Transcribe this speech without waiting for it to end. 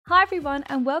Hi everyone,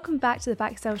 and welcome back to the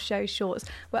Backsell Show Shorts,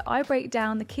 where I break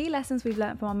down the key lessons we've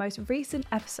learned from our most recent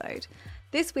episode.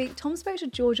 This week, Tom spoke to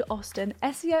Georgia Austin,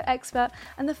 SEO expert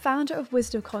and the founder of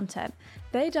Wisdom Content.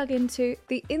 They dug into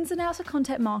the ins and outs of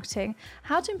content marketing,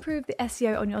 how to improve the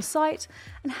SEO on your site,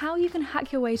 and how you can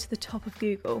hack your way to the top of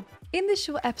Google. In this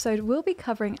short episode, we'll be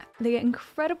covering the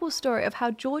incredible story of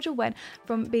how Georgia went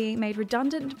from being made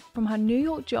redundant from her New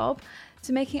York job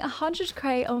to making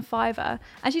 100k on Fiverr,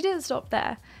 and she didn't stop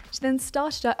there. She then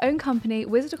started her own company,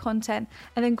 Wisdom Content,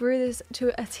 and then grew this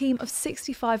to a team of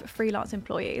 65 freelance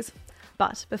employees.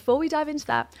 But before we dive into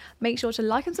that, make sure to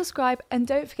like and subscribe, and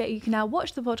don't forget you can now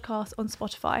watch the podcast on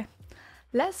Spotify.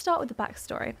 Let's start with the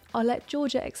backstory. I'll let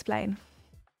Georgia explain.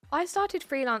 I started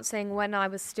freelancing when I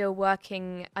was still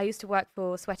working. I used to work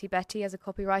for Sweaty Betty as a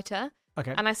copywriter.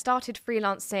 Okay. And I started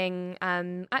freelancing.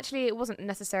 Actually, it wasn't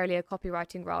necessarily a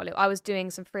copywriting role. I was doing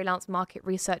some freelance market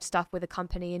research stuff with a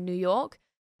company in New York.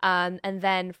 And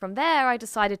then from there, I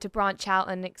decided to branch out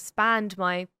and expand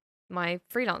my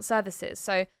freelance services.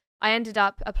 So I ended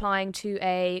up applying to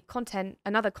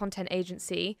another content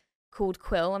agency called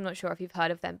Quill. I'm not sure if you've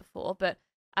heard of them before, but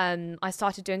I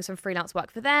started doing some freelance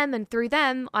work for them. And through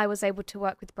them, I was able to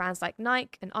work with brands like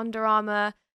Nike and Under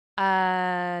Armour,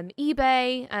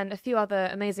 eBay, and a few other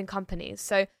amazing companies.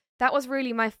 So that was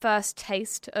really my first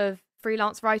taste of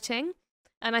freelance writing.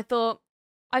 And I thought,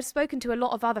 I've spoken to a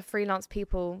lot of other freelance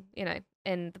people,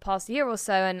 in the past year or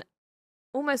so, and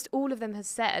almost all of them has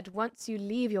said, once you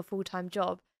leave your full-time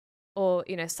job or,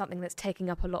 something that's taking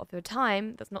up a lot of your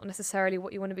time, that's not necessarily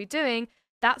what you want to be doing,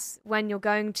 that's when you're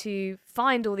going to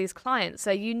find all these clients.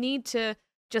 So you need to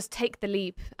just take the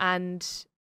leap and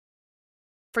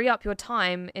free up your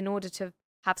time in order to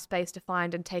have space to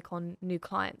find and take on new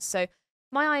clients. So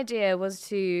my idea was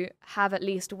to have at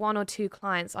least one or two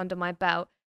clients under my belt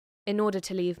in order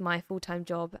to leave my full-time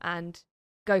job and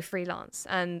go freelance.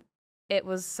 And it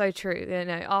was so true.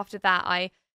 After that,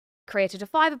 I created a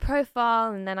Fiverr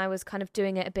profile, and then I was kind of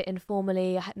doing it a bit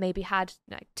informally. I maybe had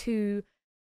two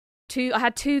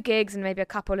gigs, and maybe a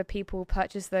couple of people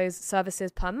purchased those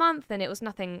services per month, and it was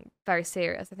nothing very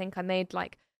serious. I think I made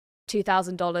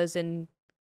 $2,000 in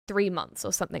 3 months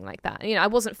or something like that. I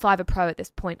wasn't Fiverr Pro at this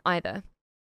point either.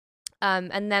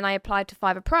 And then I applied to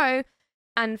Fiverr Pro,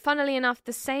 and funnily enough,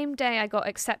 the same day I got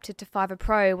accepted to Fiverr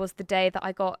Pro was the day that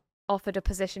I got offered a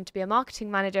position to be a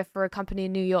marketing manager for a company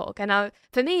in New York. And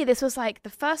for me, this was the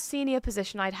first senior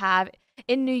position I'd have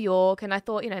in New York. And I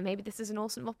thought, maybe this is an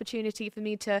awesome opportunity for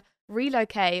me to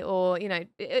relocate, or,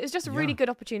 it was just a really good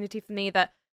opportunity for me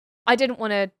that I didn't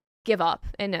want to give up.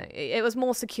 And it was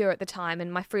more secure at the time,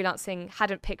 and my freelancing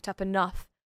hadn't picked up enough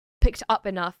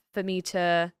for me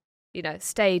to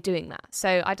stay doing that.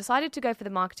 So I decided to go for the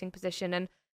marketing position, and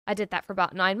I did that for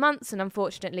about 9 months. And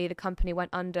unfortunately, the company went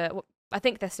under. Well, I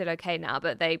think they're still okay now,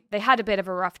 but they had a bit of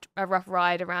a rough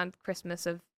ride around Christmas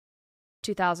of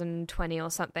 2020 or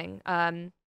something.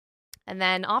 And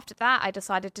then after that, I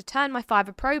decided to turn my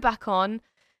Fiverr Pro back on,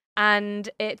 and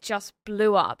it just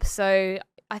blew up. So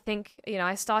I think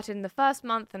I started in the first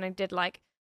month, and I did maybe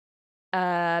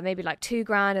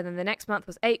 $2,000, and then the next month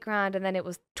was $8,000, and then it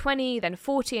was 20, then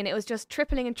 40, and it was just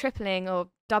tripling and tripling or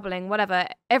doubling, whatever,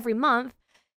 every month.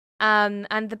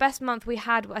 And the best month we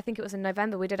had, I think it was in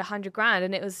November, we did $100,000,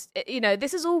 and it was,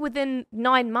 this is all within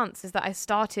 9 months is that I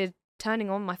started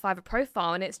turning on my Fiverr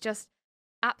profile, and it's just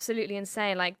absolutely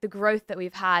insane, the growth that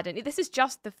we've had. And this is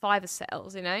just the Fiverr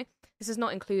sales, this is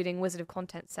not including Wizard of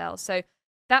Content sales. So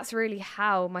that's really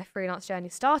how my freelance journey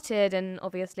started, and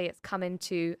obviously it's come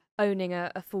into owning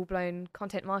a full-blown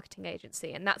content marketing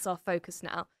agency, and that's our focus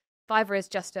now. Fiverr is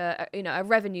just a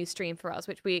revenue stream for us,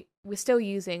 which we're still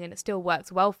using, and it still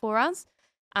works well for us.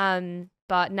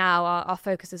 But now our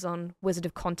focus is on Wizard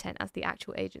of Content as the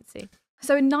actual agency.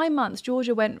 So in 9 months,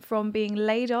 Georgia went from being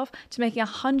laid off to making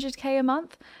 100k a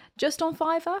month just on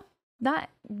Fiverr. That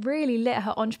really lit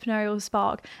her entrepreneurial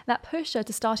spark. That pushed her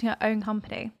to starting her own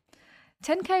company.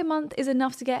 10k a month is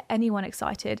enough to get anyone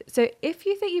excited. So if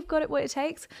you think you've got it what it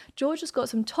takes, Georgia's got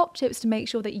some top tips to make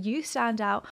sure that you stand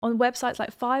out on websites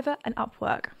like Fiverr and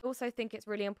Upwork. I also think it's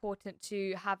really important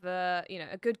to have a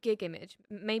good gig image.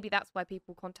 Maybe that's why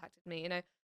people contacted me,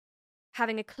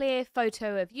 having a clear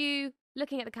photo of you,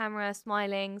 looking at the camera,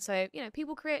 smiling. So,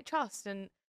 people create trust, and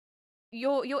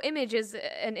your image is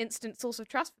an instant source of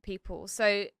trust for people.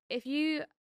 So if you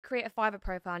create a Fiverr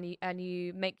profile and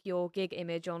you make your gig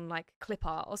image on clip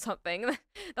art or something,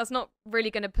 that's not really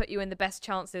going to put you in the best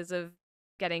chances of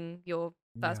getting your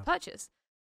first purchase.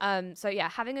 So yeah,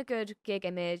 having a good gig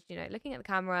image, looking at the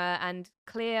camera, and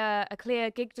a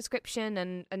clear gig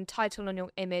description and title on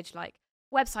your image,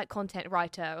 website content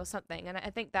writer or something. And I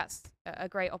think that's a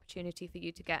great opportunity for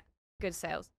you to get good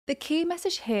sales. The key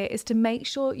message here is to make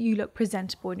sure you look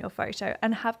presentable in your photo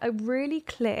and have a really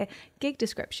clear gig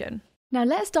description. Now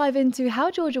let's dive into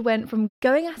how Georgia went from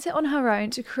going at it on her own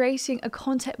to creating a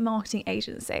content marketing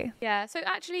agency. Yeah, so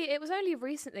actually it was only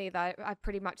recently that I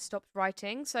pretty much stopped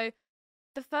writing. So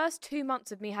the first 2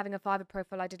 months of me having a Fiverr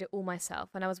profile, I did it all myself,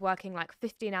 and I was working like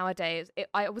 15-hour days.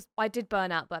 I did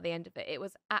burn out by the end of it. It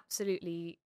was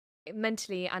absolutely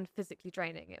mentally and physically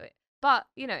draining. But,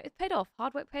 you know, it paid off.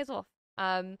 Hard work pays off.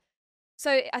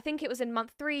 So I think it was in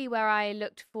month 3 where I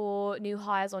looked for new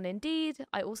hires on Indeed.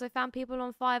 I also found people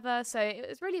on Fiverr. So it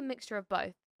was really a mixture of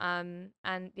both. And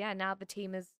yeah, now the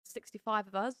team is 65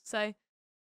 of us. So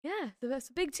yeah, it's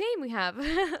a big team we have.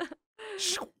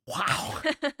 Wow.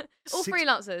 All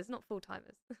freelancers, not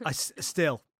full-timers.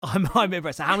 I'm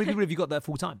impressed. How many people have you got there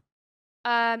full-time?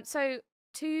 So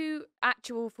 2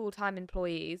 actual full-time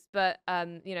employees, but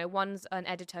you know, one's an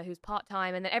editor who's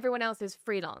part-time, and then everyone else is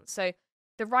freelance. So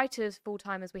the writers,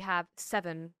 full-timers, we have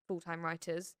 7 full-time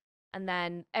writers, and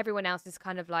then everyone else is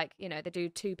kind of like, you know, they do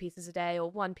 2 pieces a day or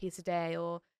 1 piece a day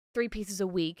or 3 pieces a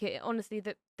week. Honestly,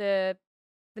 the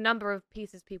number of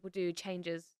pieces people do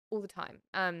changes all the time.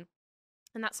 And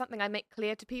that's something I make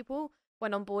clear to people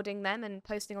when onboarding them and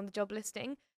posting on the job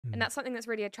listing. And that's something that's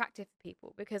really attractive for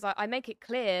people, because I make it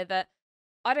clear that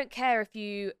I don't care if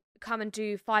you come and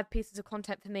do 5 pieces of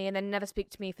content for me and then never speak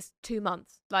to me for 2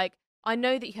 months. Like, I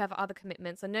know that you have other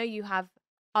commitments. I know you have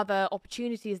other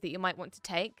opportunities that you might want to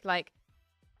take. Like,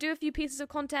 do a few pieces of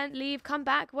content, leave, come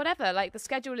back, whatever. Like, the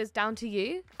schedule is down to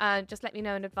you. And just let me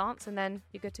know in advance, and then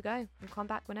you're good to go and come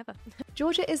back whenever.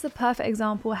 Georgia is the perfect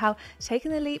example how taking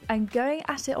the leap and going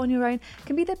at it on your own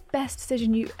can be the best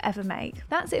decision you ever make.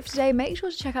 That's it for today. Make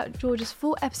sure to check out Georgia's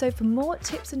full episode for more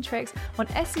tips and tricks on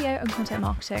SEO and content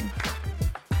marketing.